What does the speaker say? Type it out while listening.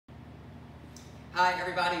Hi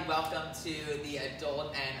everybody, welcome to the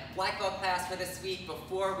adult and black belt class for this week.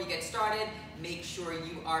 Before we get started, make sure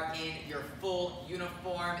you are in your full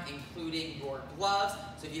uniform, including your gloves.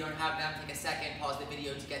 So if you don't have them, take a second, pause the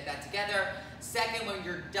video to get that together. Second, when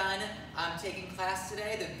you're done taking class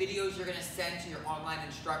today, the videos you're gonna send to your online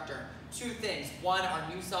instructor. Two things. One,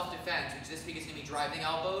 our new self-defense, which this week is gonna be driving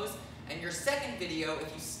elbows. And your second video,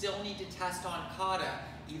 if you still need to test on kata,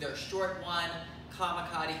 either short one,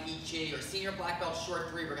 Kamakata Ichi, or senior black belt short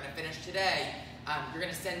 3, we're going to finish today, you're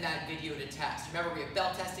going to send that video to test. Remember, we have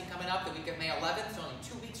belt testing coming up the week of May 11th, so only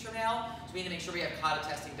 2 weeks from now, so we need to make sure we have kata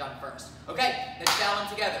testing done first. Okay, let's bow them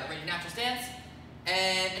together. Ready, natural stance,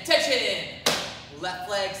 and attention! Left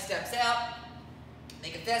leg steps out,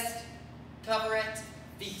 make a fist, cover it,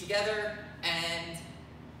 feet together, and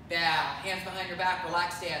bow. Hands behind your back,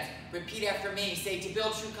 relaxed stance. Repeat after me. Say, to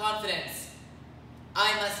build true confidence,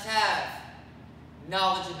 I must have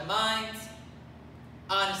knowledge in the mind,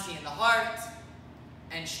 honesty in the heart,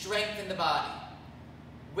 and strength in the body.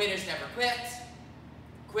 Winners never quit.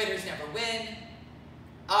 Quitters never win.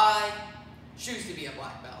 I choose to be a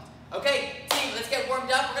black belt. Okay, team, let's get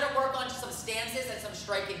warmed up. We're going to work on some stances and some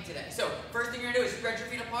striking today. So first thing you're going to do is spread your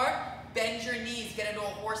feet apart, bend your knees, get into a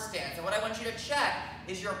horse stance. And what I want you to check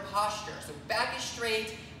is your posture. So back is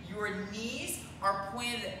straight, your knees are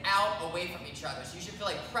pointed out away from each other. So you should feel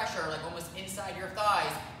like pressure, like almost inside your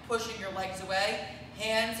thighs, pushing your legs away.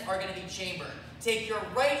 Hands are going to be chambered. Take your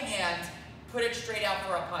right hand, put it straight out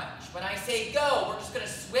for a punch. When I say go, we're just going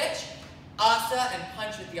to switch, asa, and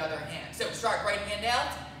punch with the other hand. So start right hand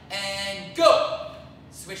out, and go.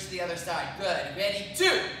 Switch to the other side. Good. Ready?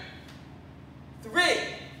 2, 3,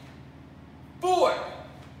 4,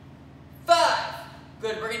 5.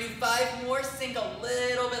 Good. We're going to do 5 more. Sink a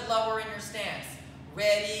little bit lower in your stance.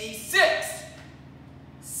 Ready? 6,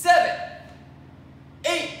 7,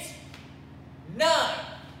 8, 9,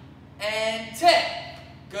 and 10.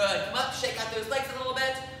 Good. Come up. Shake out those legs a little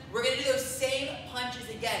bit. We're going to do those same punches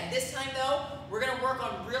again. This time, though, we're going to work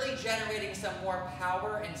on really generating some more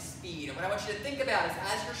power and speed. And what I want you to think about is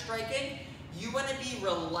as you're striking, you want to be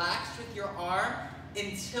relaxed with your arm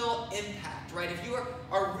until impact, right? If you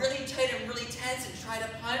are really tight and really tense and try to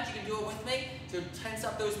punch, you can do it with me. So tense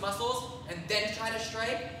up those muscles and then try to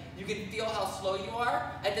strike. You can feel how slow you are.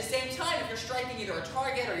 At the same time, if you're striking either a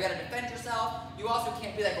target or you got to defend yourself, you also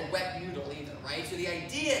can't be like a wet noodle either, right? So the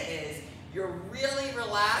idea is you're really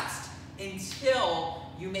relaxed until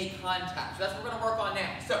you make contact. So that's what we're going to work on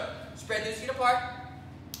now. So spread those feet apart,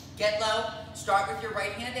 get low, start with your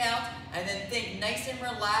right hand out, and then think nice and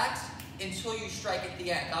relaxed until you strike at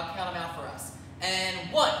the end. I'll count them out for us.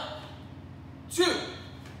 And 1, 2,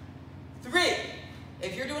 3.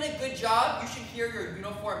 If you're doing a good job, you should hear your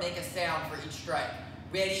uniform make a sound for each strike.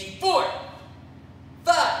 Ready? 4,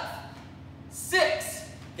 5, 6.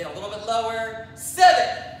 Get a little bit lower.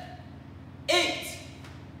 7, 8,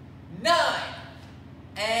 9,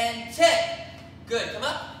 and 10. Good. Come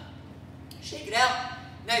up. Shake it out.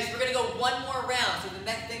 Nice. We're going to go one more round. So the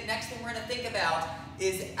next thing we're going to think about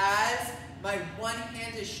is as my one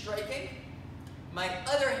hand is striking, my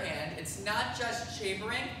other hand, it's not just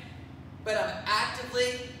chambering, but I'm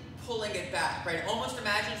actively pulling it back, right? Almost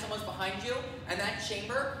imagine someone's behind you, and that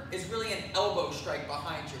chamber is really an elbow strike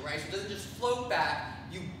behind you, right? So it doesn't just float back,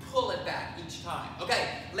 you pull it back each time. Okay,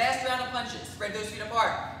 last round of punches. Spread those feet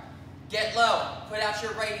apart. Get low. Put out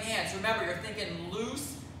your right hand. So remember, you're thinking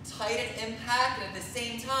loose, tight at impact, and at the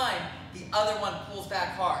same time, the other one pulls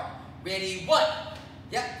back hard. Ready? 1.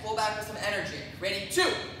 Yep, pull back with some energy. Ready? 2,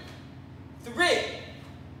 3,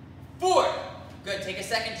 4. Good. Take a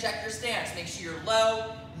second, check your stance. Make sure you're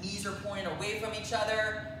low, knees are pointing away from each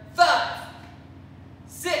other. 5,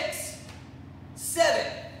 6, 7,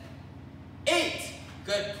 8.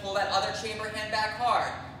 Good. Pull that other chamber hand back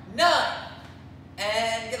hard. 9.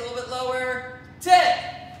 And get a little bit lower. 10.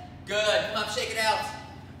 Good. Come up, shake it out.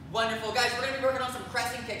 Wonderful. Guys, we're going to be working on some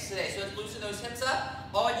pressing kicks today. So let's loosen those hips up.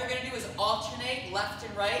 All you're going to do is alternate left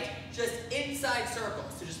and right, just inside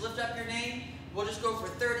circles. So just lift up your knee. We'll just go for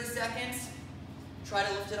 30 seconds. Try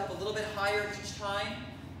to lift it up a little bit higher each time.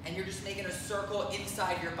 And you're just making a circle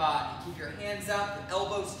inside your body. Keep your hands up, your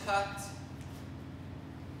elbows tucked.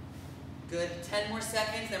 Good. 10 more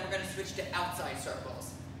seconds, then we're going to switch to outside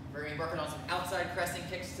circles. We're going to be working on some outside pressing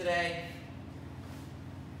kicks today.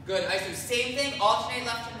 Good. All right, so same thing, alternate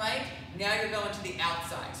left and right. Now you're going to the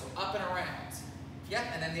outside, so up and around. Yep,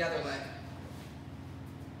 and then the other leg.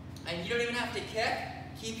 And you don't even have to kick.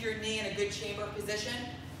 Keep your knee in a good chamber position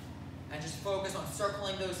and just focus on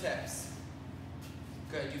circling those hips.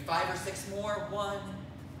 Good. Do 5 or 6 more. 1,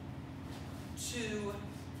 2,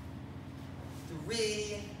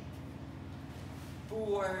 3,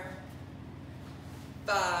 4,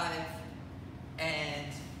 5, and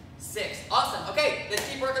 6. Awesome. Okay, let's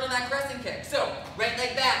keep working on that crescent kick. So, right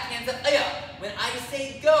leg back, hands up. When I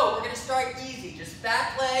say go, we're going to start easy. Just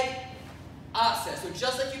back leg, asa. So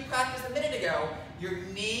just like you practiced a minute ago, your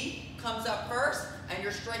knee comes up first, and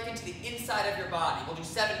you're striking to the inside of your body. We'll do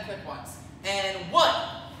 7 quick ones. And 1.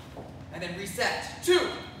 And then reset. 2,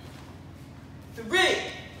 3,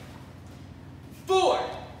 4,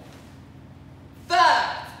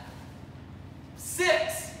 5,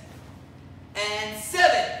 6, and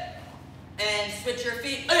 7. And switch your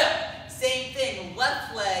feet. Same thing.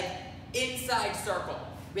 Left leg, inside circle.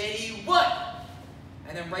 Ready? 1.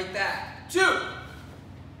 And then right back. 2,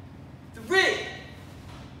 3,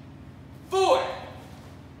 4,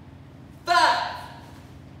 5,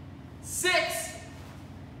 6,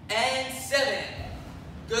 and 7.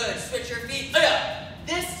 Good. Switch your feet.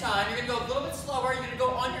 This time, you're going to go a little bit slower. You're going to go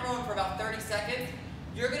on your own for about 30 seconds.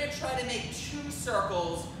 You're going to try to make 2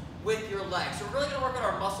 circles with your legs. So we're really going to work on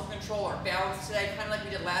our muscle control, our balance today, kind of like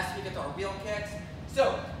we did last week with our wheel kicks.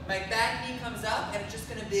 So my back knee comes up, and it's just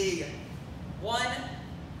going to be 1,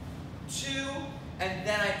 2, and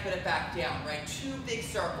then I put it back down, right? 2 big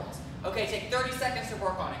circles. Okay, take 30 seconds to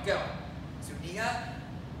work on it. Go. So knee up,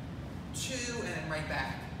 2, and then right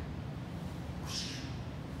back.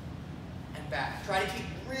 And back. Try to keep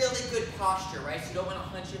really good posture, right? So you don't want to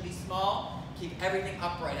hunch and be small. Keep everything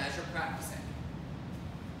upright as you're practicing.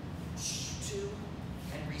 2,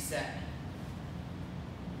 and reset.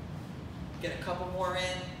 Get a couple more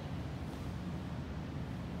in.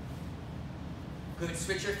 Good.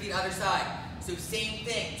 Switch your feet other side. So same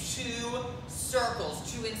thing. 2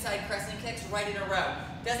 circles, 2 inside crescent kicks right in a row.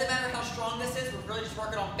 Doesn't matter how strong this is. We're really just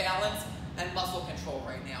working on balance and muscle control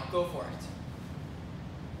right now. Go for it.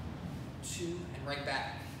 2, and right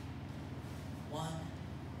back. 1,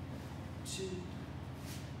 2.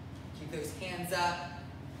 Keep those hands up.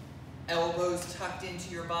 Elbows tucked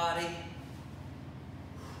into your body.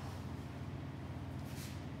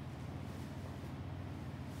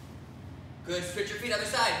 Good. Switch your feet other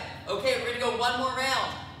side. Okay, we're going to go one more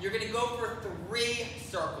round. You're going to go for 3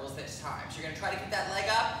 circles this time. So you're going to try to get that leg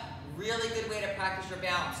up. Really good way to practice your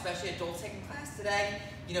balance, especially adults taking class today.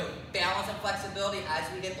 You know, balance and flexibility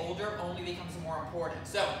as we get older only becomes more important.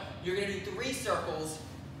 So you're going to do 3 circles.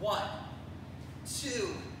 1,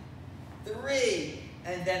 2, 3,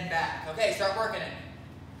 and then back. Okay, start working it.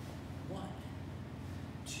 1,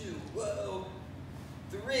 2, whoa,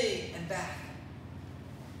 3, and back.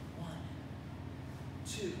 1,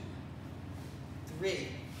 2, 3.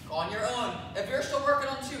 On your own. If you're still working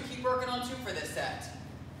on 2, keep working on 2 for this set.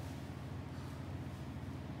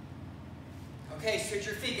 Okay, switch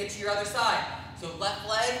your feet, get to your other side. So left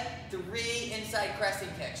leg, 3 inside crescent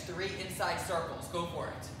kicks, 3 inside circles. Go for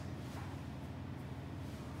it.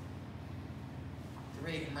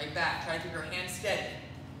 3, and right back. Try to keep your hands steady.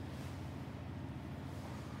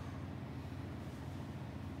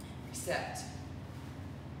 Reset.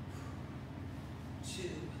 2,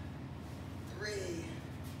 3.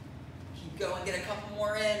 Keep going, get a couple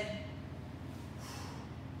more in.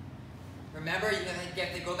 Remember, you're going to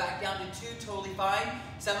have to go back down to 2, totally fine.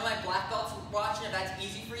 Some of my black belts watching, if that's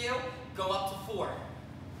easy for you, go up to 4.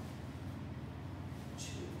 2,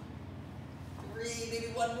 3, maybe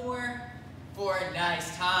one more. 4,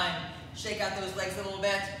 nice time. Shake out those legs a little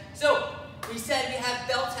bit. So, we said we have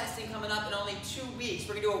belt testing coming up in only 2 weeks.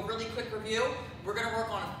 We're going to do a really quick review. We're going to work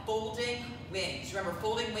on folding wings. Remember,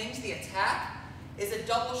 folding wings, the attack is a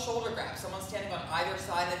double shoulder grab. Someone's standing on either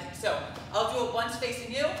side of you. So, I'll do it once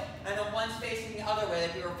facing you, and then once facing the other way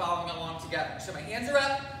like we were following along together. So my hands are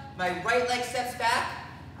up, my right leg steps back,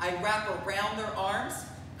 I wrap around their arms,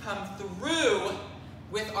 come through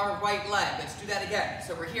with our right leg. Let's do that again.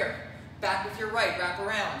 So we're here. Back with your right, wrap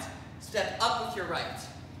around. Step up with your right.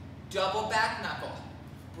 Double back knuckle.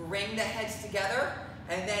 Bring the heads together,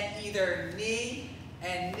 and then either knee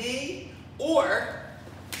and knee, or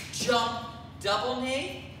jump, double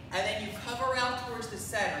knee, and then you cover out towards the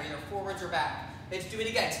center, either forwards or back. Let's do it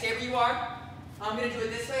again. Stay where you are. I'm going to do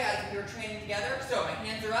it this way as we were training together. So my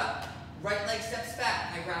hands are up. Right leg steps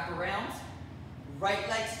back. I wrap around. Right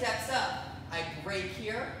leg steps up. I break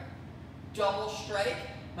here. Double strike.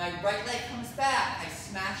 My right leg comes back. I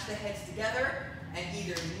smash the heads together and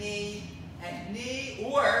either knee and knee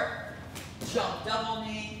or jump double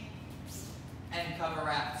knee and cover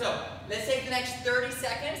out. So let's take the next 30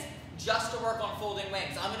 seconds just to work on folding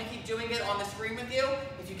wings. I'm going to keep doing it on the screen with you.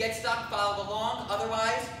 If you get stuck, follow along.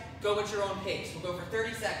 Otherwise, go at your own pace. We'll go for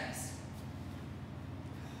 30 seconds.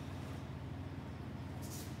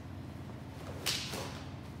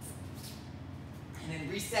 And then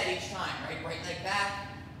reset. reset each time, right? Right leg back,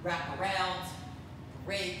 wrap around,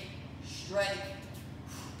 break, strike,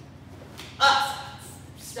 up,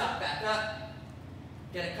 stop back up,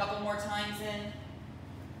 get a couple more times in,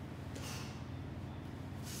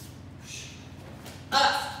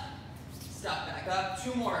 up, stop back up,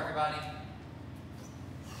 2 more everybody,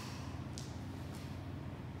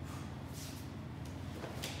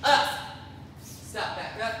 up, stop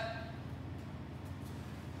back up,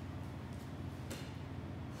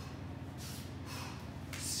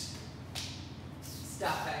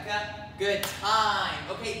 stop back up. Good time.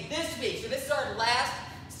 Okay, this week, so this is our last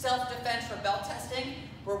self-defense for belt testing.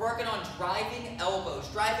 We're working on driving elbows.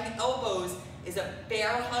 Driving elbows is a bear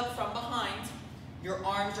hug from behind. Your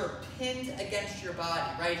arms are pinned against your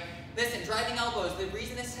body, right? Listen, driving elbows, the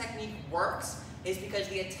reason this technique works is because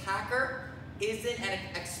the attacker isn't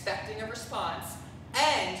expecting a response,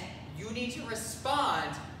 and you need to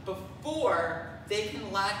respond before they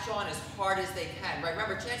can latch on as hard as they can, right?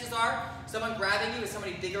 Remember, chances are someone grabbing you is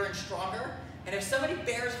somebody bigger and stronger, and if somebody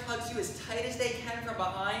bears hugs you as tight as they can from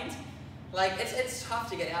behind, like it's tough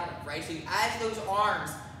to get out of, right? So as those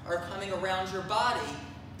arms are coming around your body,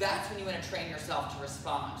 that's when you want to train yourself to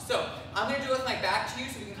respond. So I'm going to do it with my back to you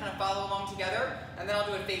so we can kind of follow along together, and then I'll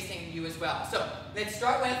do it facing you as well. So let's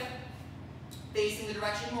start with facing the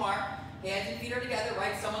direction you are. Hands and feet are together,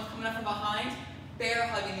 right? Someone's coming up from behind, bear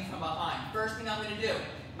hugging you from behind. First thing I'm going to do,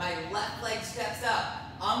 my left leg steps up.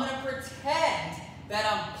 I'm going to pretend that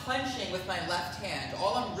I'm punching with my left hand.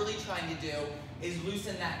 All I'm really trying to do is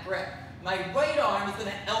loosen that grip. My right arm is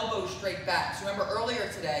going to elbow straight back. So remember earlier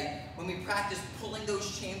today, when we practiced pulling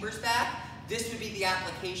those chambers back, this would be the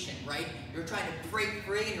application, right? You're trying to break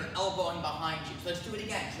free and you're elbowing behind you. So let's do it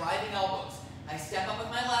again, driving elbows. I step up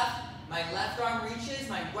with my left arm reaches,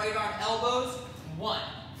 my right arm elbows, 1.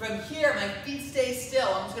 From here, my feet stay still.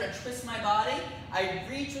 I'm just going to twist my body. I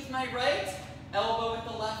reach with my right, elbow with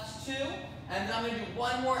the left, 2, and then I'm going to do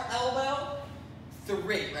 1 more elbow,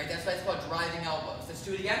 3, right? That's why it's called driving elbows. Let's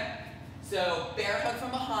do it again. So bear hug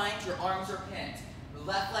from behind, your arms are pinned. The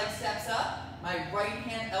left leg steps up, my right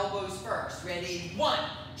hand elbows first. Ready? 1.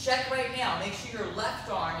 Check right now. Make sure your left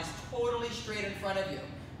arm is totally straight in front of you.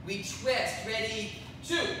 We twist. Ready?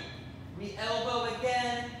 2. We elbow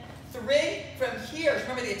again. 3. From here,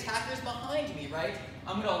 remember the attacker's behind me, right?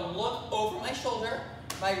 I'm going to look over my shoulder.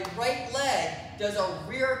 My right leg does a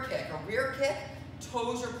rear kick. A rear kick,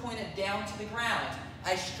 toes are pointed down to the ground.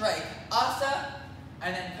 I strike asa,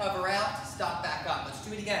 and then cover out, stop back up. Let's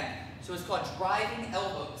do it again. So it's called driving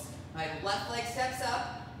elbows. My left leg steps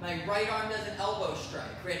up, my right arm does an elbow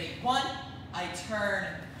strike. Ready? 1, I turn,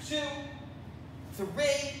 2, 3,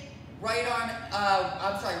 right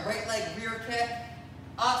leg rear kick,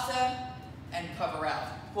 asa, and cover out.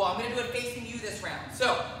 Cool, I'm gonna do it facing you this round.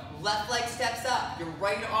 So, left leg steps up, your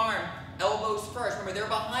right arm elbows first. Remember, they're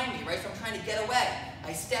behind me, right? So I'm trying to get away.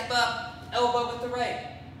 I step up, elbow with the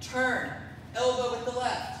right, turn, elbow with the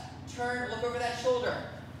left, turn, look over that shoulder,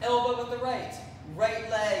 elbow with the right, right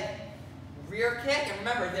leg, rear kick, and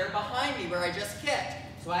remember, they're behind me where I just kicked,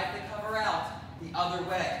 so I have to cover out the other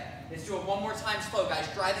way. Let's do it one more time slow, guys,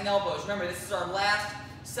 driving elbows. Remember, this is our last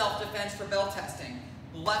self-defense for belt testing.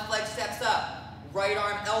 Left leg steps up, right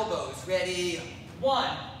arm elbows, ready,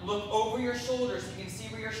 1, look over your shoulder so you can see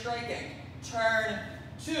where you're striking, turn,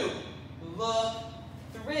 2, look,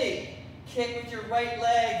 3, kick with your right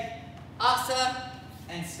leg, asa,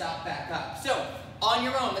 and stop back up. So, on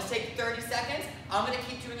your own, let's take 30 seconds. I'm going to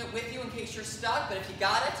keep doing it with you in case you're stuck, but if you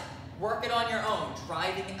got it, work it on your own,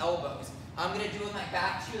 driving elbows. I'm going to do it with my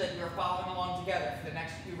back too, that we're following along together for the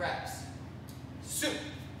next few reps. Soup,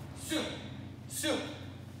 soup, soup,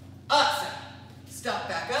 asa, stop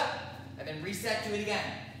back up, and then reset, do it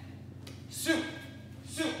again. Soup,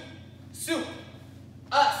 soup, soup,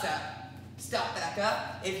 asa, stop back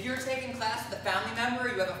up. If you're taking class with a family member,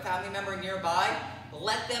 you have a family member nearby,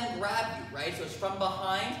 let them grab you, right? So it's from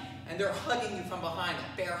behind, and they're hugging you from behind,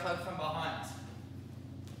 a bear hug from behind.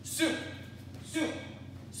 Soup, soup,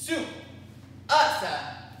 soup,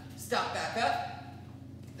 asa, stop back up.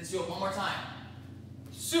 Let's do it one more time.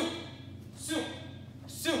 Soup, soup,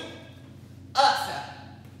 soup, asa,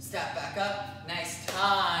 step back up. Nice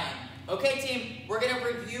time. Okay, team, we're going to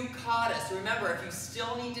review kata. So remember, if you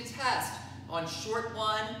still need to test on short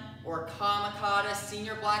 1 or kama kata,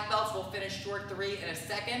 senior black belts, we'll finish short 3 in a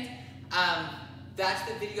second.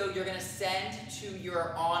 That's the video you're going to send to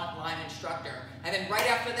your online instructor. And then right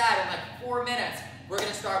after that, in like 4 minutes, we're going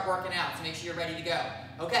to start working out. So make sure you're ready to go.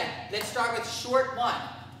 Okay, let's start with short 1.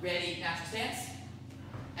 Ready, natural stance.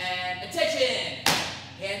 And attention.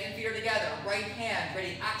 Hands and feet are together. Right hand,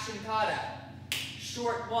 ready, action kata.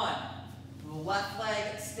 Short 1. left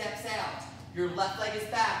leg steps out. Your left leg is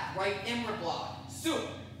back, right inward block. Soup.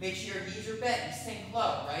 Make sure your knees are bent, you sink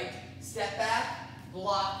low, right? Step back,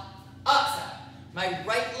 block, upside. My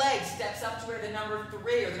right leg steps up to where the number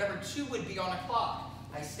 3 or the number 2 would be on a clock.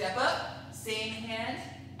 I step up, same hand,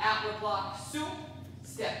 outward block, soup,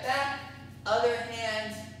 step back, other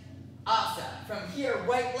hand, upside. From here,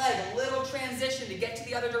 right leg, a little transition to get to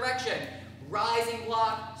the other direction. Rising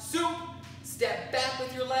block, soup, step back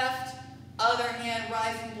with your left, other hand,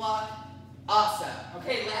 rising block, upside.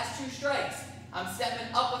 Okay, last 2 strikes. I'm stepping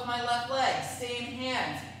up with my left leg, same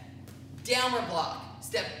hand, downward block.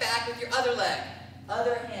 Step back with your other leg,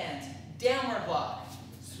 other hand, downward block.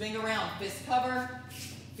 Swing around, fist cover,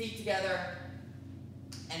 feet together,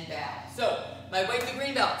 and bow. So, my white to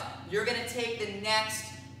green belt, you're gonna take the next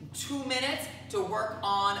 2 minutes to work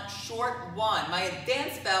on short 1. My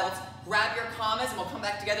advanced belt, grab your kamas and we'll come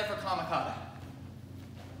back together for kama kata.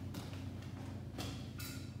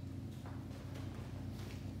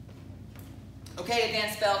 Okay,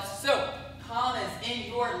 advanced belts, so kamas in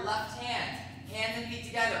your left hand, hands and feet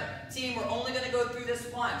together. Team, we're only gonna go through this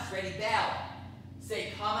once. Ready, bow.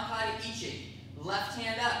 Say kama kata ichi. Left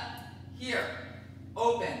hand up, here,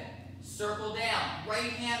 open, circle down,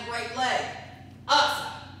 right hand, right leg,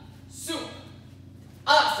 upside, soup,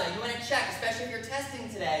 upside. You want to check, especially if you're testing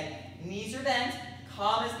today, knees are bent,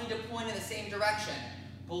 kamas need to point in the same direction.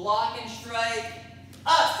 Block and strike,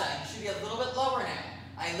 upside. You should be a little bit lower now.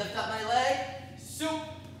 I lift up my leg, soup,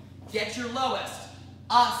 get your lowest,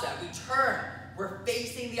 upside. We turn, we're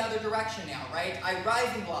facing the other direction now, right? I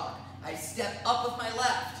rising block, I step up with my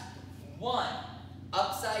left, 1,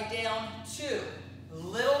 upside down, 2,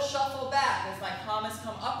 little shuffle back as my kamas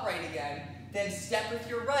come upright again, then step with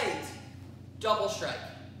your right, double strike,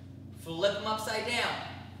 flip them upside down,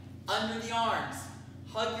 under the arms,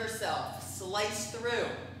 hug yourself, slice through,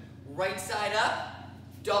 right side up,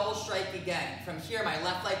 double strike again. From here, my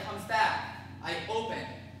left leg comes back, I open,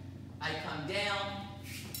 I come down,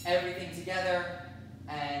 everything together,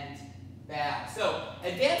 and bow. So,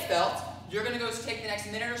 advanced belt, you're gonna go take the next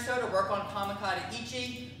minute or so to work on kama kata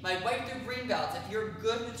ichi. My white through green belts, if you're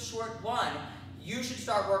good with short 1, you should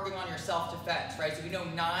start working on your self-defense, right? So we know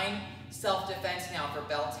 9 self-defense now for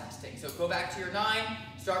belt testing. So go back to your 9,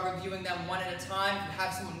 start reviewing them one at a time. If you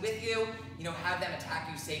have someone with you, have them attack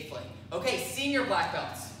you safely. Okay, senior black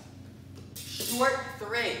belts. Short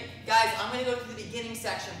 3. Guys, I'm gonna go through the beginning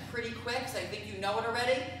section pretty quick, so I think you know it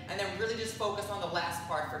already, and then really just focus on the last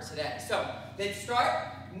part for today. So, let's start.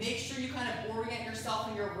 Make sure you kind of orient yourself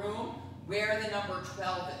in your room where the number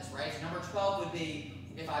 12 is, right? So number 12 would be,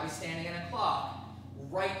 if I was standing in a clock,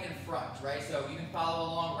 right in front, right? So you can follow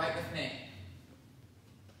along right with me.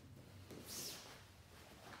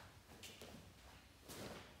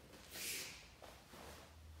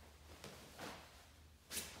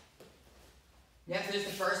 Yeah, so this is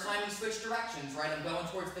the first time you switch directions, right? I'm going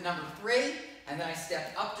towards the number 3, and then I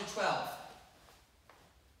stepped up to 12.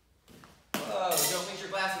 Whoa, don't lose your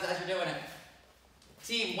glasses as you're doing it.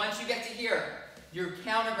 Team, once you get to here, your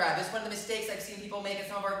counter grab. This is one of the mistakes I've seen people make in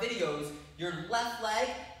some of our videos. Your left leg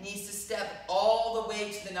needs to step all the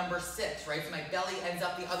way to the number 6, right? So my belly ends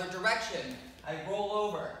up the other direction. I roll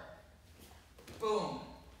over. Boom.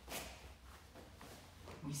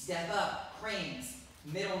 We step up, cranes,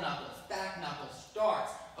 middle knuckles, back knuckles,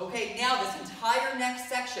 darts. Okay, now this entire next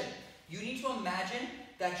section, you need to imagine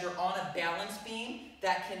that you're on a balance beam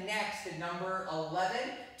that connects the number 11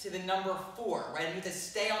 to the number 4, right? I need to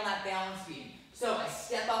stay on that balance beam. So I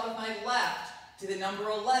step up with my left to the number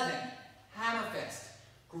 11, hammer fist,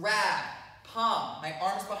 grab, palm, my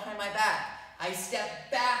arms behind my back. I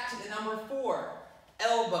step back to the number 4,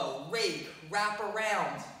 elbow, rake, wrap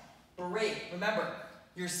around, break. Remember,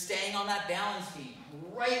 you're staying on that balance beam.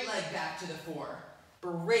 Right leg back to the 4,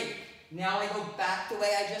 break. Now I go back the way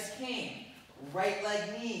I just came. Right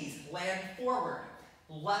leg knees, land forward.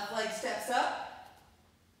 Left leg steps up.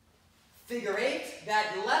 Figure 8.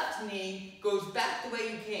 That left knee goes back the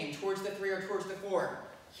way you came, towards the 3 or towards the 4.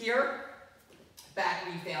 Here, back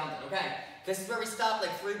where you found it, okay? This is where we stopped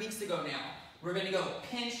like 3 weeks ago now. We're gonna go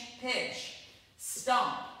pinch, pinch,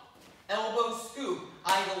 stomp, elbow scoop.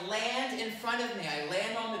 I land in front of me. I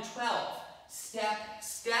land on the 12. Step,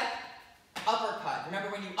 step, uppercut.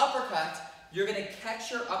 Remember, when you uppercut, you're going to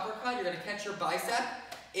catch your uppercut, you're going to catch your bicep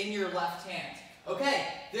in your left hand. Okay,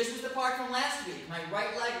 this was the part from last week. My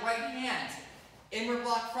right leg, right hand, inward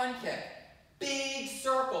block front kick, big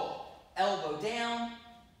circle, elbow down,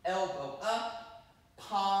 elbow up,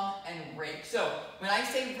 palm, and rake. So when I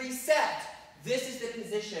say reset, this is the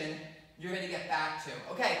position you're gonna get back to.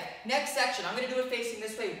 Okay, next section. I'm gonna do it facing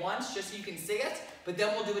this way once, just so you can see it, but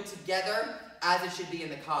then we'll do it together as it should be in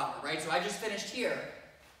the kata, right? So I just finished here.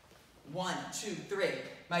 1, 2, 3.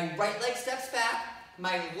 My right leg steps back.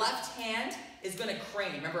 My left hand is gonna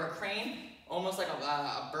crane. Remember a crane? Almost like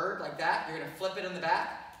a bird, like that. You're gonna flip it in the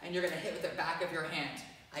back, and you're gonna hit with the back of your hand.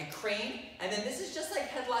 I crane, and then this is just like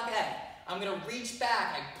headlock egg. I'm gonna reach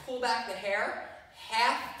back, I pull back the hair,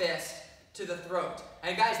 half fist to the throat.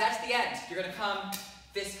 And guys, that's the end. You're gonna come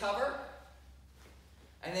fist cover,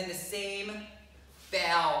 and then the same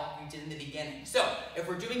bow you did in the beginning. So, if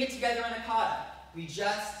we're doing it together in a kata, we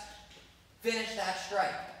just finish that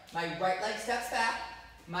strike. My right leg steps back,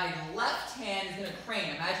 my left hand is gonna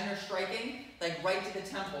crane. Imagine you're striking, like right to the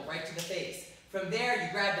temple, right to the face. From there,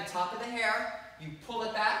 you grab the top of the hair, you pull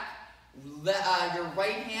it back, your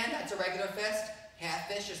right hand, that's a regular fist, half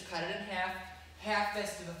fist, just cut it in half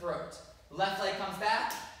fist to the throat. Left leg comes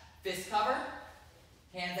back, fist cover,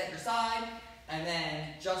 hands at your side, and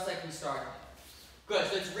then just like we started. Good,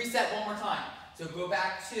 so let's reset one more time. So go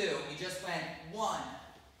back to, we just went 1,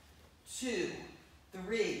 2,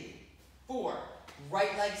 3, 4.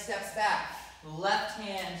 Right leg steps back. Left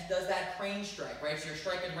hand does that crane strike, right? So you're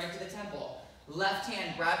striking right to the temple. Left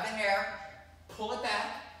hand, grab the hair, pull it back.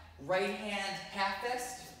 Right hand, half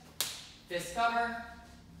fist, fist cover,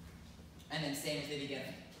 and then same as the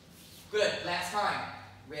beginning. Good, last time.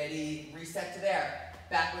 Ready, reset to there.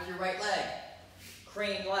 Back with your right leg.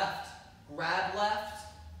 Crane left, grab left,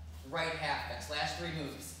 right half fist. Last 3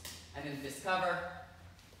 moves. And then fist cover,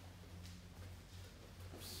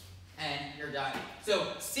 and you're done.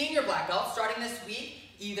 So, senior black belt, starting this week,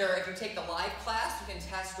 either if you take the live class, you can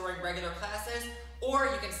test during regular classes, or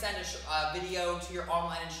you can send a video to your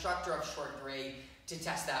online instructor of short 3 to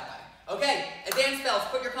test that way. Okay, advanced belts,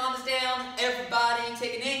 put your palms down, everybody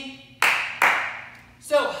take a knee.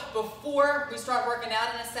 So, before we start working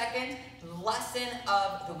out in a second, lesson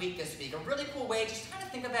of the week this week. A really cool way just to kind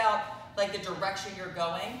of think about like the direction you're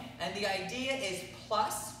going, and the idea is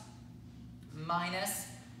plus, minus,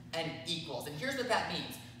 and equals. And here's what that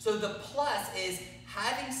means. So the plus is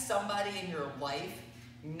having somebody in your life,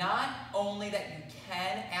 not only that you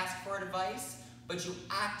can ask for advice, but you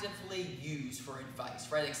actively use for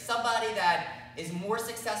advice, right? Like somebody that is more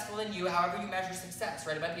successful than you, however you measure success,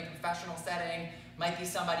 right? It might be a professional setting, might be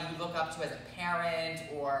somebody you look up to as a parent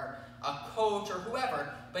or a coach or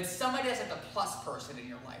whoever, but somebody that's like the plus person in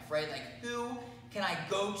your life, right? Like who can I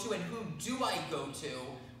go to and who do I go to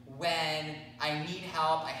when I need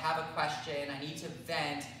help, I have a question, I need to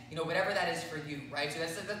vent, you know, whatever that is for you, right? So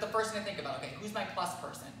that's the first thing to think about. Okay, who's my plus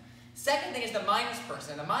person? Second thing is the minus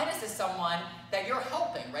person. The minus is someone that you're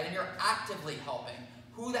helping, right? And you're actively helping.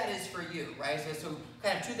 Who that is for you, right? So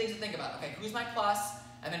kind of 2 things to think about. Okay, who's my plus?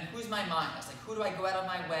 And then who's my minus? Like who do I go out of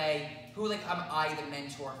my way? Who like am I the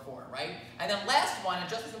mentor for, right? And then last one, and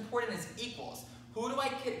just as important, is equals. Who do I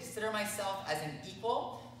consider myself as an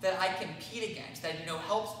equal that I compete against, that, you know,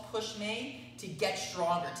 helps push me to get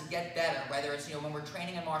stronger, to get better, whether it's, you know, when we're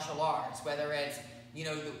training in martial arts, whether it's, you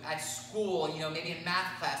know, at school, you know, maybe in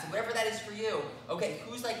math class, and whatever that is for you. Okay,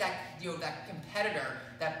 who's like that, you know, that competitor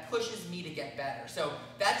that pushes me to get better? So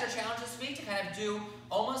that's your challenge this week, to kind of do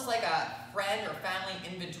almost like a friend or family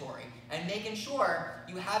inventory and making sure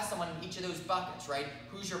you have someone in each of those buckets, right?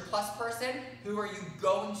 Who's your plus person? Who are you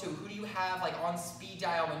going to? Who do you have like on speed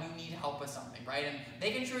dial when you need help with something, right? And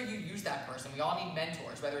making sure you use that person. We all need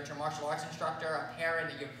mentors, whether it's your martial arts instructor, a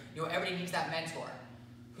parent, you know, everybody needs that mentor.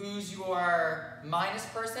 Who's your minus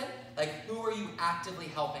person? Like who are you actively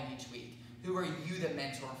helping each week? Who are you the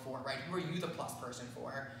mentor for, right? Who are you the plus person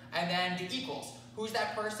for? And then the equals. Who's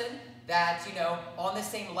that person that's, you know, on the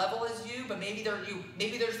same level as you, but maybe they're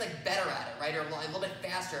just like better at it, right? Or a little bit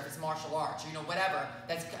faster if it's martial arts, or, you know, whatever.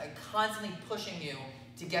 That's constantly pushing you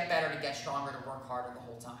to get better, to get stronger, to work harder the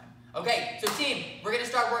whole time. Okay, so team, we're gonna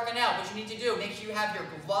start working out. What you need to do, make sure you have your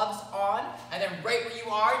gloves on, and then right where you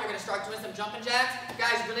are, you're gonna start doing some jumping jacks.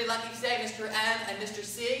 Guys, really lucky today, Mr. M and Mr.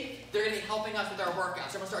 C, they're gonna be helping us with our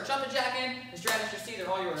workout. So I'm gonna start jumping jacking. Mr. M, Mr. C, they're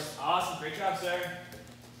all yours. Awesome, great job, sir.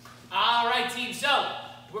 All right, team, so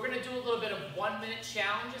we're gonna do a little bit of 1-minute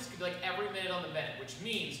challenges. It could be like every minute on the minute, which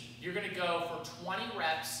means you're gonna go for 20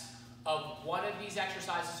 reps of one of these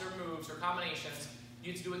exercises or moves or combinations.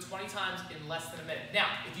 You have to do it 20 times in less than a minute. Now,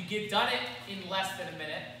 if you get done it in less than a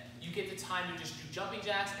minute, you get the time to just do jumping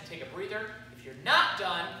jacks and take a breather. If you're not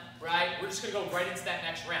done, right, we're just gonna go right into that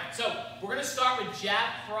next round. So we're gonna start with jab,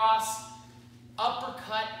 cross,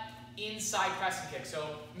 uppercut, inside pressing kick.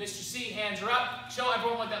 So Mr. C, hands are up. Show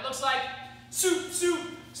everyone what that looks like. Soup, soup,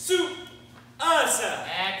 soup. asa.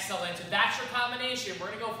 Excellent. So that's your combination. We're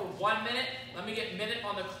going to go for 1 minute. Let me get minute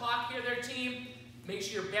on the clock here, their team. Make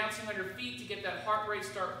sure you're bouncing on your feet to get that heart rate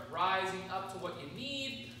start rising up to what you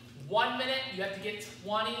need. 1 minute, you have to get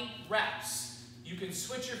 20 reps. You can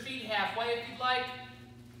switch your feet halfway if you'd like.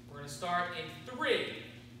 We're going to start in 3,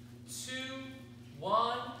 2,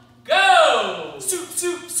 1, go! Soup,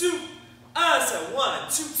 soup, soup. Asa. 1, 2,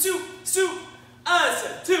 soup, soup.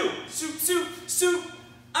 Asa. 2, soup, soup, soup.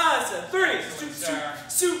 Asa. 3, soup, soup,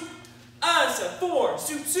 soup. Asa. 4,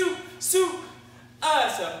 soup, soup, soup.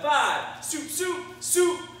 Asa. 5, soup, soup,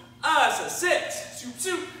 soup. Asa. 6, soup,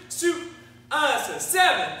 soup, soup. Asa.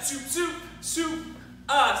 7, soup, soup, soup.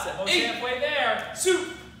 Asa. 8, halfway there. soup.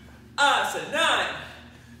 Asa. 9,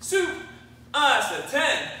 soup. Asa.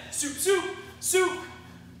 10, soup, soup, soup.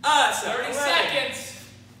 Asa. 30 11, seconds.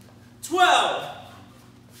 12.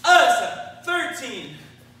 Asa. 13.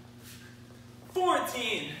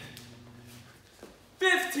 14.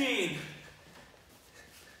 15.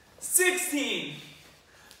 16.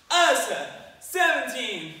 Asa.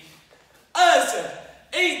 17. Asa.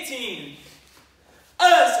 18.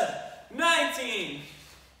 Asa. 19.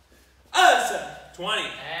 Asa. 20.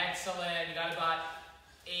 Excellent. You got about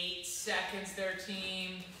 8 seconds there,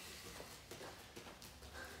 team.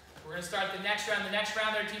 We're going to start the next round. The next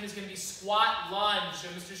round, their team is going to be squat lunge. So,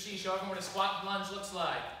 Mr. C, show everyone what a squat lunge looks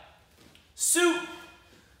like. Soup.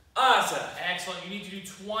 Asa. Excellent. You need to do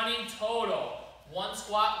 20 total. 1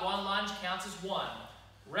 squat, 1 lunge counts as 1.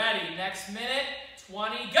 Ready. Next minute.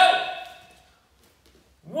 20. Go.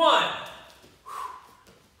 1.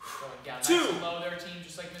 Going down nice 2. and low there, team,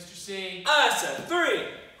 just like Mr. C. Asa. 3.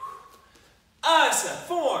 Asa.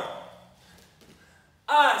 4.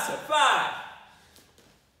 Asa. 5.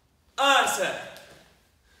 Asa.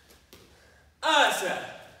 Asa.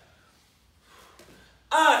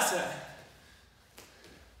 Asa.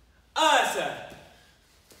 Asa.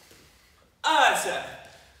 Asa.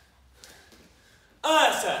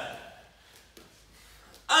 Asa.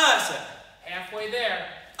 Asa. Halfway there.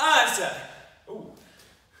 Asa. Ooh.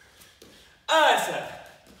 Asa.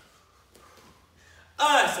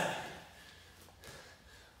 Asa.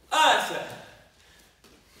 Asa.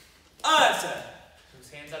 Asa. Whose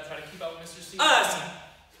hands up, try to keep up with Mr. C. Asa.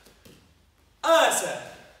 Asa.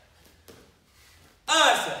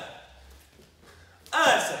 Asa.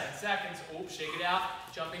 Asa. 10 seconds. Oh, shake it out.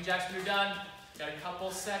 Jumping jacks when you're done. Got a couple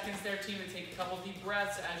seconds there, team, to take a couple deep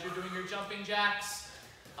breaths as you're doing your jumping jacks.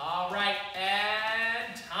 All right,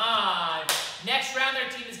 and time. Next round, their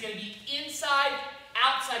team is going to be inside,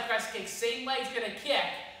 outside press kick. Same leg's going to kick.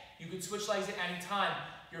 You can switch legs at any time.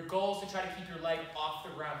 Your goal is to try to keep your leg off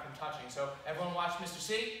the ground from touching. So everyone watch Mr.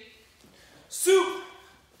 C. Soup.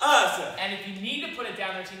 Asa. And if you need to put it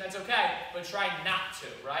down there, team, that's okay, but try not to,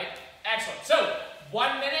 right? Excellent. So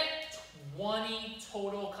 1 minute, 20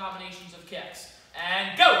 total combinations of kicks.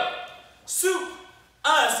 And go! Soup.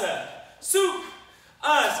 Asa. Soup.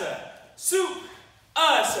 Asa. Soup.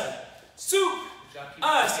 Asa. Soup. Good job keeping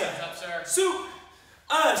your Asa. hands up, sir. Soup.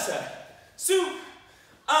 Asa. Soup.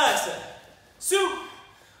 Asa. Soup.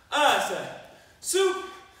 Asa. Soup.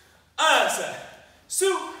 Asa.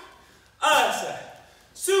 Soup. Asa.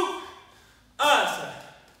 Soup. Asa.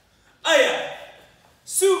 Aya.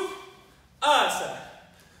 Soup. Asa.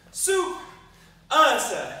 Soup.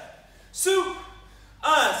 Asa. Soup.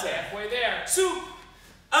 Asa. Halfway there. Soup.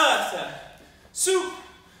 Asa. Soup.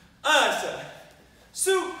 Asa.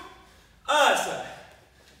 Soup. Asa.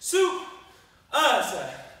 Soup.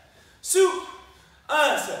 Asa. Soup.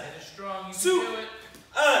 Asa. Finish strong. You Soup. can do it.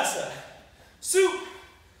 Asa. Soup.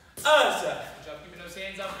 Asa. Good job keeping those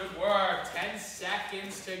hands up. Good work. 10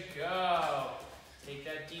 seconds to go. Take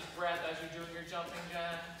that deep breath as you're doing your jumping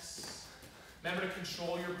jacks. Remember to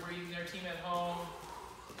control your breathing there, team at home.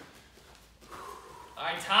 All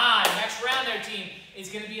right, time. Next round there, team, is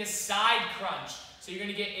going to be a side crunch. So you're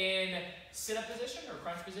going to get in sit-up position or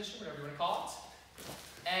crunch position, whatever you want to call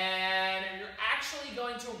it. And you're actually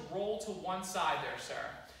going to roll to one side there, sir.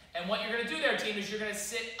 And what you're going to do there, team, is you're going to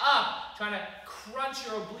sit up, trying to crunch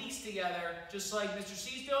your obliques together, just like Mr.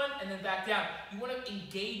 C's doing, and then back down. You want to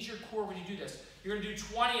engage your core when you do this. You're going to do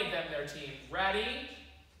 20 of them there, team. Ready?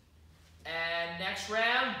 And next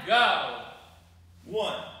round, go.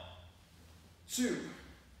 1, 2,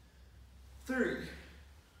 3,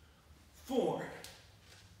 4,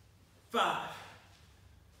 5,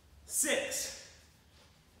 6,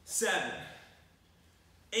 7,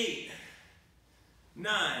 8,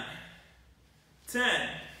 9, 10.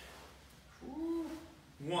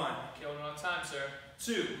 1, Killing it on time, sir.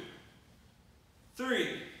 2,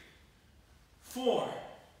 3, 4,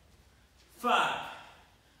 5,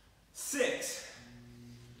 6,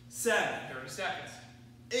 7, 30 seconds.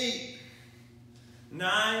 8,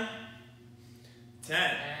 9, 10.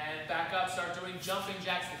 And back up, start doing jumping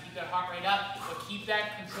jacks to keep that heart rate up, but keep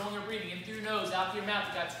that controlling your breathing in through your nose, out through your mouth.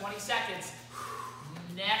 You got 20 seconds.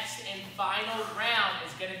 Next and final round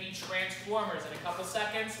is going to be Transformers. In a couple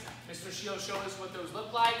seconds, Mr. Shio showed us what those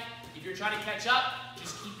look like. If you're trying to catch up,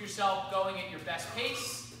 just keep yourself going at your best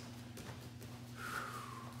pace.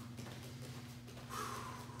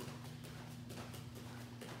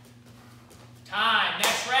 Time.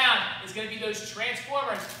 Next round is going to be those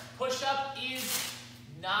Transformers. Push-up is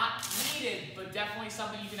not needed, but definitely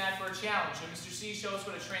something you can add for a challenge. So Mr. C, show us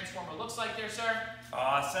what a Transformer looks like there, sir.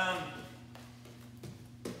 Awesome.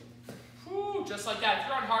 Whew, just like that. If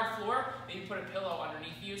you're on hard floor, maybe put a pillow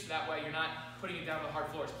underneath you so that way you're not putting it down on the hard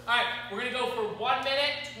floors. All right, we're going to go for 1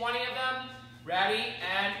 minute, 20 of them. Ready,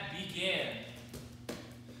 and begin.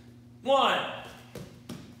 1,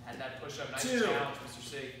 Had that push-up. Nice 2, challenge, Mr.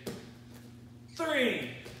 C. 3,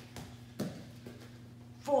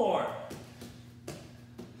 4,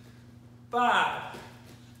 5,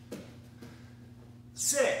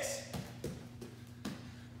 6,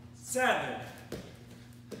 7,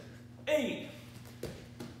 8,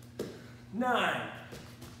 9,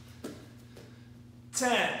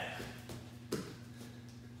 10,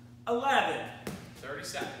 11, 30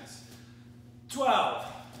 seconds. 12,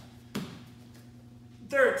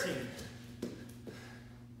 13,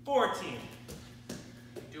 14,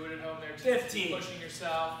 Do it at home there. 15. Keep pushing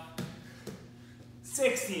yourself.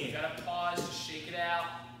 16, You gotta pause to shake it out.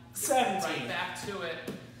 Get 17, right back to it.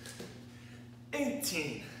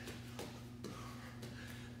 18,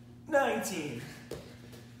 19,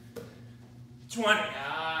 20.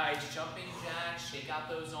 Nice. Jumping jacks. Shake out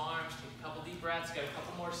those arms. Take a couple deep breaths. Got a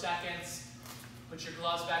couple more seconds. Put your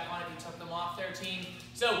gloves back on if you took them off there, team.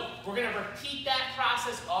 So we're going to repeat that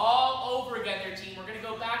process all over again there, team. We're going to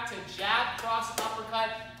go back to jab, cross, uppercut,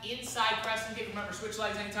 inside press and kick. Remember, switch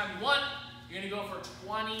legs anytime you want. You're going to go for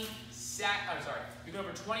 20 You're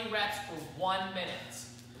going for 20 reps for 1 minute.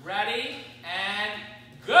 Ready, and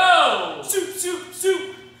go! Soup, soup,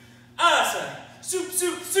 soup. Asa. Soup,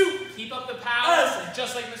 soup, soup. Keep up the power, Awesome.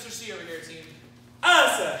 just like Mr. C over here, team.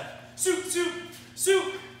 Asa. Soup, soup,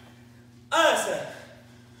 soup. Asa.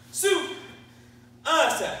 Soup.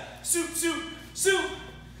 Asa. Soup, soup, soup.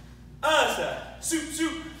 Asa. Soup,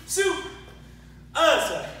 soup, soup.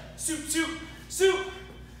 Asa. Soup, soup, soup.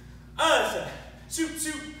 Asa. Soup,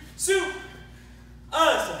 soup, soup.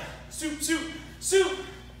 Asa. Soup, soup, soup.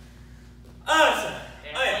 Asa.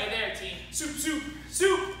 Halfway there, team. Soup, soup,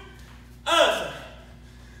 soup. Asa.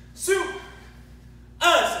 Soup.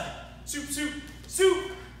 Asa. Soup, soup,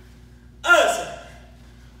 soup. Asa.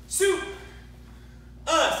 Soup.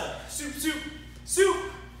 Asa. Soup, soup, soup.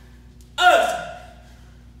 Asa.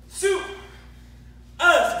 Soup.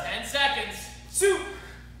 Asa. 10 seconds. Soup.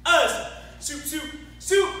 Asa. Soup, soup,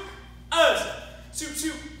 soup. Asa. Soup,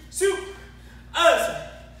 soup, soup.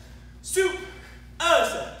 Asa. Soup.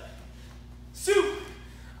 Asa. Soup.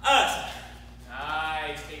 Asa.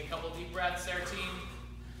 Nice. Take a couple deep breaths there, team.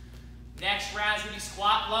 Next round is going to be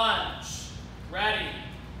squat lunge. Ready,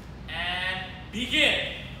 and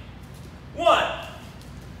begin. 1,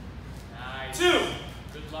 Nice. 2,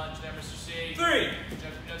 Good lunge there, Mr. C. 3,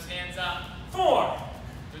 Jump those hands up. 4,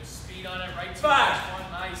 Good speed on it. Right to 5. the next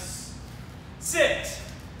one. Nice. 6,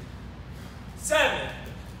 7,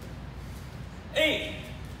 8,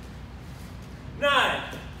 9,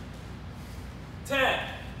 10,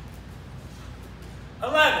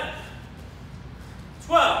 11,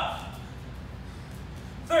 12,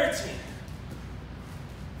 13,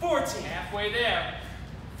 14, Halfway there.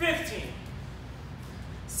 15,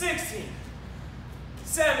 16,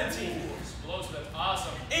 17, Explosive. That's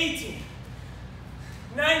awesome. 18,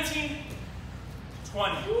 19,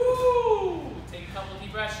 20. Woo! Take a couple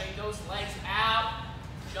deep breaths. Shake those legs out.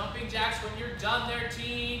 Jumping jacks when you're done there,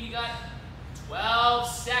 team. You got 12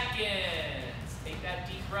 seconds. Take that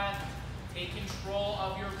deep breath. Take control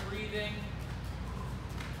of your breathing.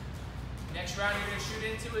 Next round you're going to shoot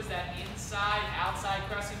into is that inside, outside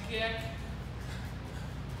crescent kick.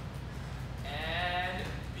 And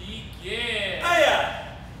begin.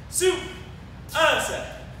 Aya. Soup.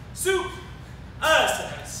 Asa. Soup. Asa.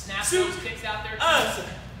 Gotta snap Soup. those kicks out there, team. Asa.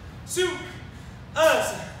 Soup.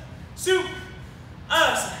 Asa. Soup.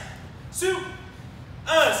 Asa. Soup.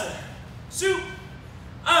 Asa. Soup.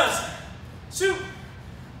 Asa. Soup.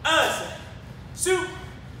 Asa. Soup.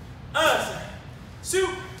 Asa. Soup.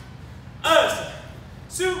 Asa.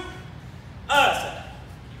 Soup. Asa.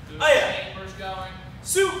 Keep those Aya. chambers going.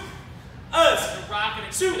 Soup. Asa. You're rocking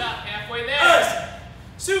it. Soup. Keep it up. Halfway there. Asa.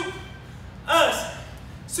 Soup. Asa.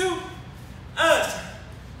 Soup. Asa.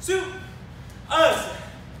 Soup. soup, asa,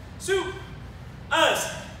 soup,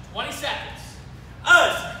 asa, 20 seconds.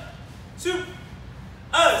 asa, soup,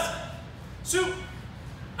 asa, soup,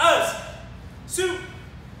 asa, soup,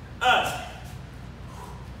 asa.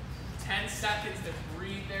 10 seconds to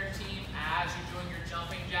breathe there, team, as you're doing your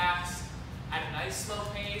jumping jacks at a nice slow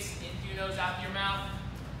pace. In through your nose, out through your mouth.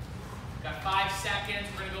 Got 5 seconds.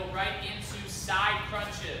 We're going to go right into side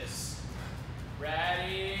crunches.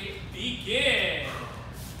 Ready, begin.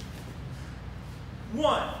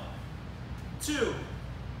 1, 2,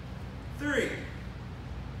 3,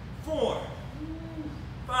 4,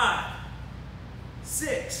 5,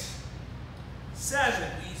 6,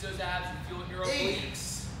 7, Squeeze those abs and feel your 8,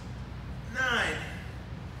 obliques. 9,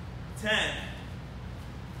 10.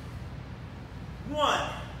 1,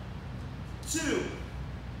 2,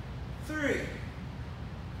 3,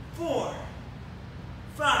 4,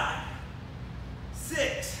 5,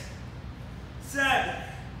 6, 7,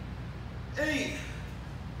 8,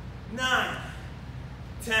 9,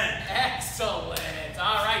 10. Excellent.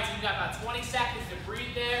 All right, so you got about 20 seconds to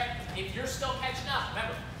breathe there. If you're still catching up,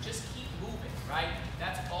 remember, just keep moving, right?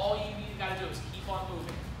 That's all you got to do is keep on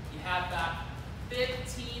moving. You have about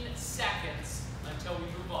 15 seconds until we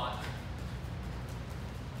move on.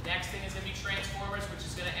 Next thing is going to be Transformers, which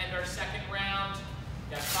is going to end our second round.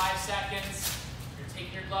 You got 5 seconds. You're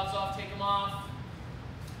taking your gloves off, take them off.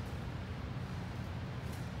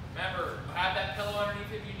 Remember, have that pillow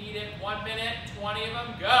underneath if you need it. 1 minute, 20 of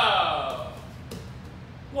them, go.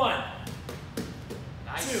 1,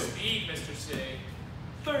 Nice 2, speed, Mr. C.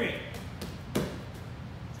 3,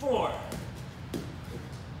 4,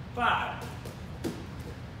 5,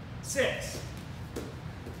 6,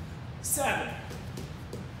 7,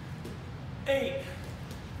 8,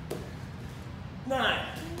 9,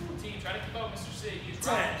 Team, try to keep up, Mr. C. He's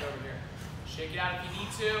 10. rocking it over here. Shake it out if you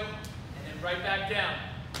need to, and then right back down.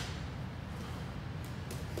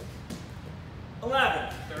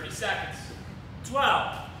 11, 30 seconds.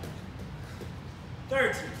 12,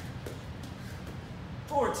 13,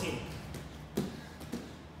 14,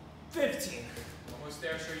 15, Almost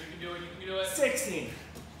there, sure, you can do it, you can do it. 16,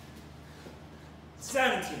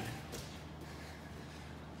 17,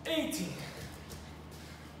 18,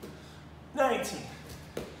 19,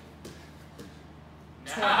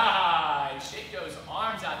 Nice. Shake those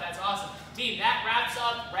arms out. That's awesome. Team, that wraps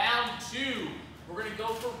up round 2. We're going to go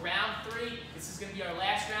for round 3. This is going to be our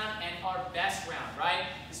last round and our best round, right?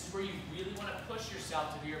 This is where you really want to push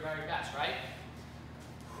yourself to be your very best, right?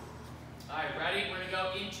 All right, ready? We're going to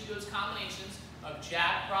go into those combinations of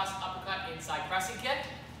jab, cross, uppercut, inside pressing kick.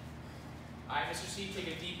 All right, Mr. C, take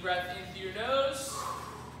a deep breath in through your nose.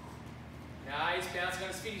 Nice, bouncing on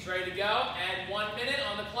his feet. He's ready to go. And 1 minute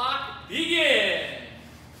on the clock. Begin.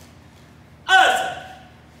 asa,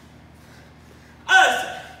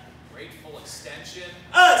 asa, Great full extension.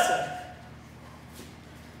 asa,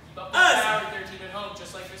 Keep up the power with their team at home,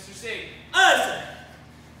 just like Mr. C. asa,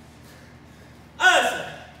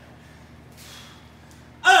 asa,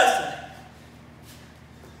 asa,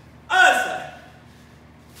 asa,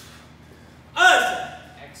 asa,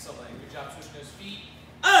 Excellent. Good job switching those feet.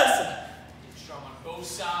 asa, Get strong on both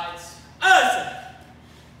sides. asa,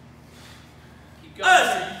 Keep going,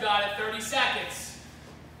 sir. You got it. 30 seconds.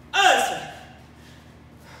 asa,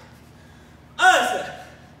 asa,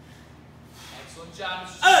 Excellent job,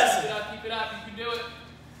 Mr. C. Asa. Keep it up. Keep it up. You can do it.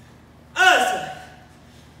 asa,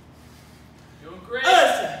 Doing great.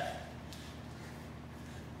 asa,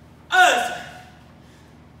 asa,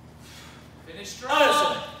 Finish strong.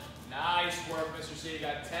 Asa. Nice work, Mr. C. You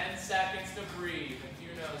got 10 seconds to breathe. In through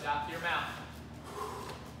your nose, out through your mouth.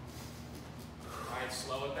 All right,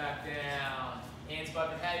 slow it back down. Hands above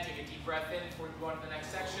your head. Take a deep breath in before we move on to the next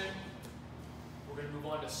section. We're going to move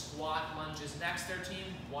on to squat lunges next, their team.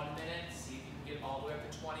 1 minute. See if you can get all the way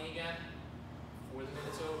up to 20 again before the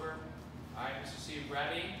minute's over. All right, Mr. C,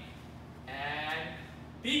 ready? And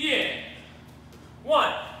begin.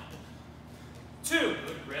 1, 2,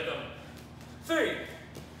 Good rhythm. 3,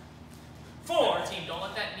 4, Remember, team, don't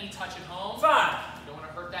let that knee touch at home. 5, You don't want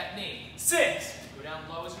to hurt that knee. 6, Go down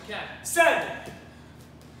low as you can. 7,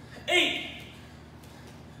 8,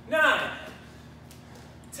 9,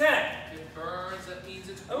 10, If it burns, that means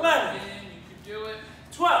it's 11. working. You can do it.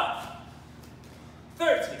 12,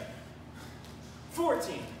 13,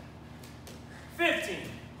 14, 15,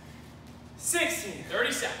 16,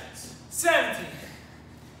 30 seconds. 17,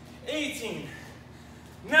 18,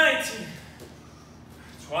 19,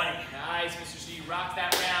 20. Nice, Mr. C. You rocked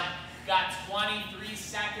that round. Got 23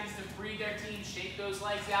 seconds to breathe their team. Shake those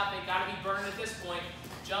legs out. They got to be burned at this point.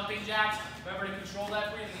 Jumping jacks. Remember to control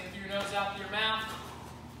that breathing in through your nose, out through your mouth.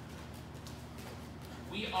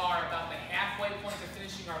 We are about the halfway point to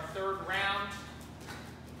finishing our third round.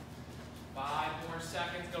 5 more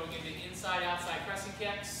seconds going into inside, outside crescent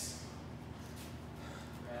kicks.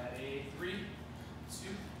 Ready, 3, 2,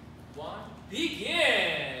 1,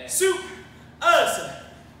 begin! Soup, asa,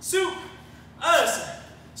 soup, asa,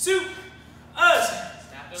 soup, asa,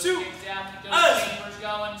 Snap those soup, kicks down, keep those chambers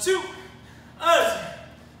going. soup, asa,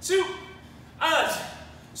 soup, asa,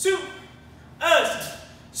 soup, asa,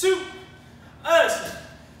 soup, asa,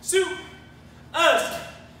 soup, asa,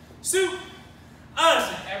 soup,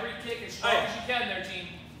 asa. Every kick as strong as you can there, team.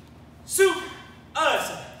 Soup,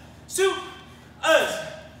 asa, soup,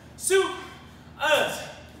 asa, soup, asa,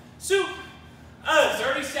 soup, asa.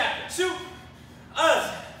 30 seconds. Soup,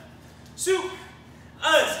 asa, soup,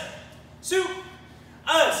 asa, soup,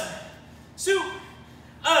 asa, soup,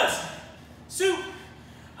 asa, soup,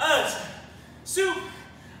 asa, soup,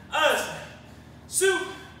 asa, soup,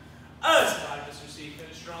 asa. Got it, Mr. C.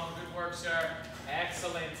 Finish strong. Good work, sir.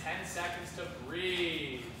 Excellent. 10 seconds to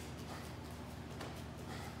breathe.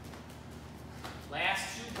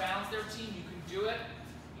 Last 2 rounds there, team. You can do it.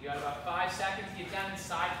 You got about 5 seconds to get down in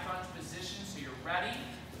side crunch position so you're ready.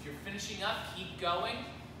 If you're finishing up, keep going.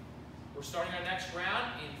 We're starting our next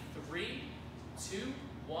round in 3, 2,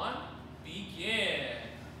 1, begin.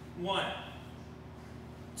 1,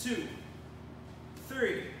 2,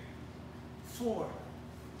 3, 4,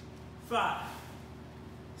 5,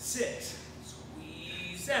 6,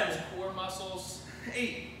 Squeeze 7, those core muscles.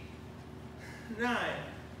 8, 9,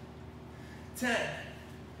 10.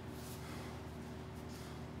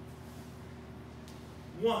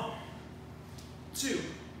 1, 2,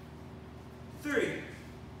 3,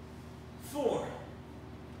 4,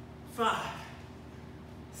 5,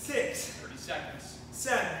 6, 30 seconds.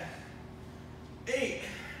 7, 8,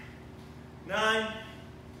 9,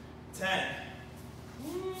 10.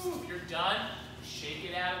 Woo. If you're done, shake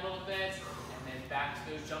it out a little bit, and then back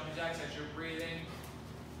to those jumping jacks as you're breathing.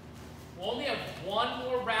 We'll only have 1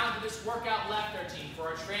 more round of this workout left, our team, for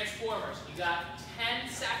our transformers. You got 10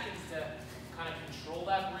 seconds to kind of control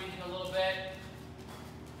that breathing a little bit.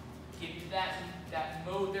 Get into that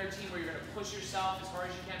mode there, team, where you're going to push yourself as hard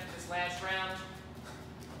as you can for this last round.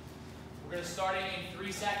 We're going to start it in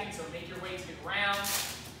 3 seconds, so make your way to the ground.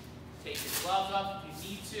 Take your gloves off if you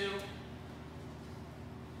need to.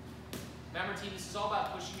 Remember, team, this is all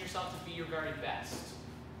about pushing yourself to be your very best.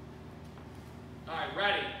 All right,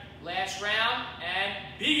 ready? Last round, and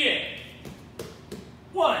begin.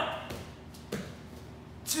 1,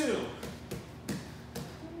 2,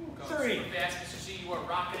 Going 3, super fast, Mr. C. You are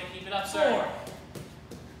rocking it. Keep it up, 4, sir.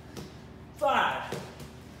 5,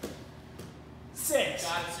 6,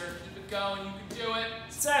 Got it, sir. Keep it going. You can do it.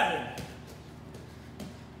 7,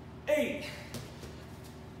 8,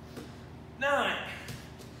 9,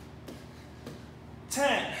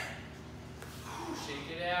 10.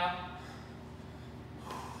 Shake it out.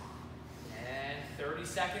 And 30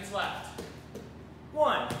 seconds left.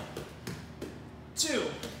 1, 2,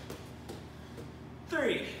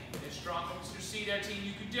 3, Finish strong with Mr. C there, team.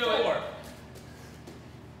 You can do it. 4,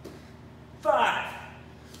 5,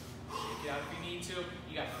 Shake it out if you need to.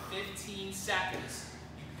 You got 15 seconds.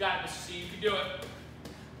 You got it, Mr. C. You can do it.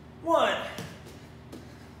 1,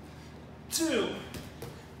 2,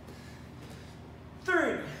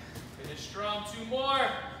 3, Finish strong. 2 more.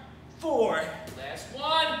 4, Last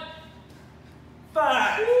one.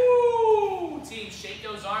 5. Woo! Team, shake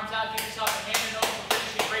those arms out. Give yourself a hand and nose for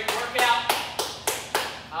finishing a great workout.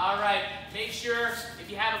 All right. Make sure, if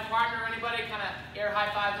you have a partner or anybody, kind of air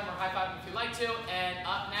high-five them or high-five them if you'd like to. And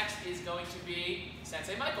up next is going to be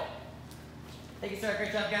Sensei Michael. Thank you, sir.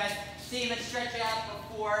 Great job, guys. Team, let's stretch out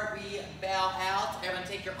before we bow out. Everyone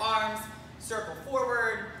take your arms, circle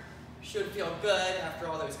forward. Should feel good after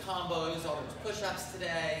all those combos, all those push-ups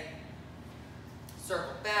today.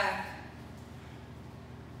 Circle back.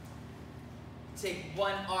 Take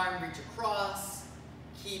one arm, reach across.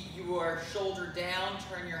 Keep your shoulder down,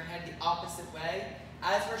 turn your head the opposite way.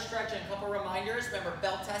 As we're stretching, a couple reminders. Remember,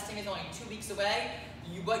 belt testing is only 2 weeks away.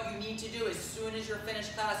 What you need to do as soon as you're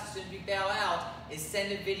finished class, as soon as we bow out, is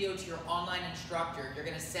send a video to your online instructor. You're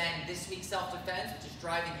going to send this week's self-defense, which is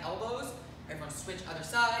driving elbows. Everyone switch other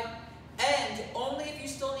side. And only if you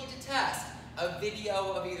still need to test, a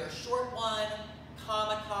video of either short 1,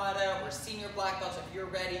 Kamikata, or senior black belts if you're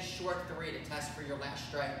ready, short 3 to test for your last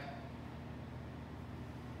strike.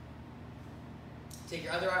 Take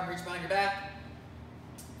your other arm, reach behind your back.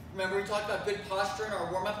 Remember, we talked about good posture in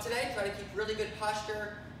our warm-up today. Try to keep really good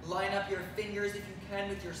posture. Line up your fingers if you can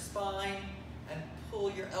with your spine and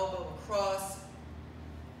pull your elbow across.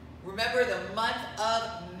 Remember, the month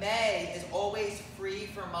of May is always free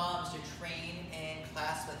for moms to train in class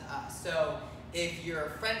So if you're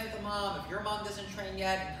friends with a mom, if your mom doesn't train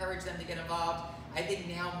yet, encourage them to get involved. I think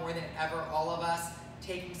now more than ever, all of us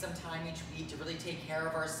taking some time each week to really take care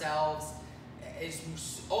of ourselves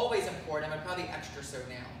is always important, but probably extra so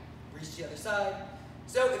now. Reach to the other side.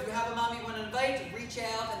 So if you have a mom you want to invite, reach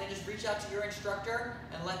out and then just reach out to your instructor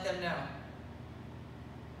and let them know.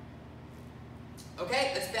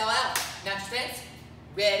 Okay, let's bow out. Natural stance.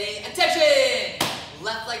 Ready, attention!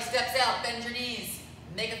 Left leg steps out, bend your knees.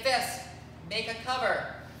 Make a fist, make a cover.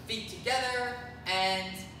 Feet together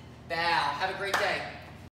and bow. Have a great day.